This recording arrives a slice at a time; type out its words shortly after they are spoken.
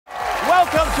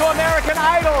Welcome to American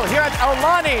Idol here at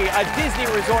Aulani, a Disney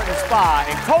resort and spa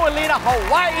in Aulani,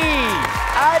 Hawaii.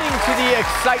 Adding to the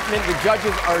excitement, the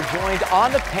judges are joined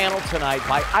on the panel tonight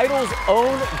by Idol's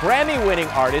own Grammy-winning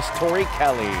artist, Tori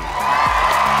Kelly.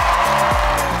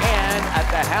 And at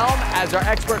the helm, as our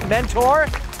expert mentor,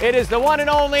 it is the one and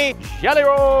only Jelly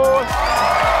Roll.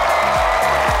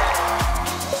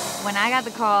 When I got the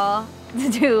call to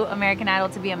do American Idol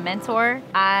to be a mentor,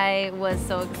 I was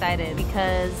so excited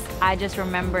because I just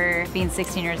remember being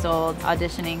 16 years old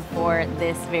auditioning for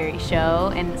this very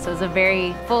show, and so it was a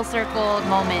very full circle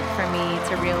moment for me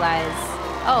to realize,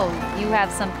 oh, you have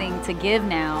something to give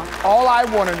now. All I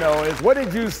want to know is, what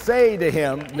did you say to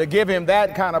him to give him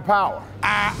that kind of power?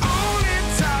 I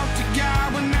only talk to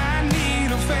God when I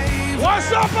need a favor. What's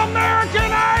up,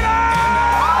 American Idol?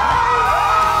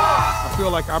 I feel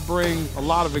like I bring a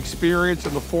lot of experience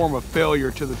in the form of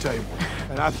failure to the table.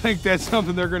 And I think that's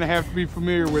something they're gonna have to be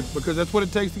familiar with, because that's what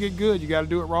it takes to get good. You gotta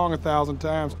do it wrong 1,000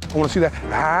 times. I want to see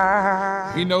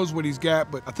that. He knows what he's got,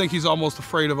 but I think he's almost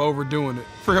afraid of overdoing it.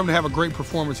 For him to have a great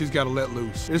performance, he's gotta let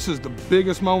loose. This is the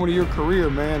biggest moment of your career,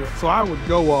 man. So I would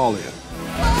go all in.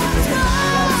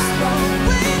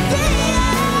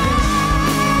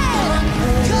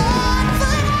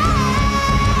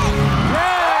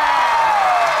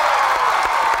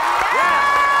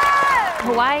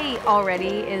 Hawaii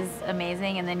already is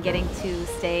amazing, and then getting to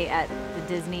stay at the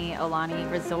Disney Aulani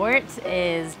Resort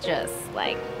is just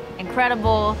like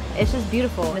incredible. It's just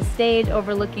beautiful. The stage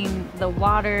overlooking the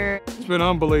water. It's been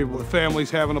unbelievable. The family's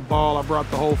having a ball. I brought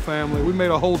the whole family. We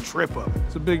made a whole trip of it.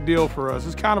 It's a big deal for us.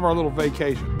 It's kind of our little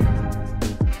vacation.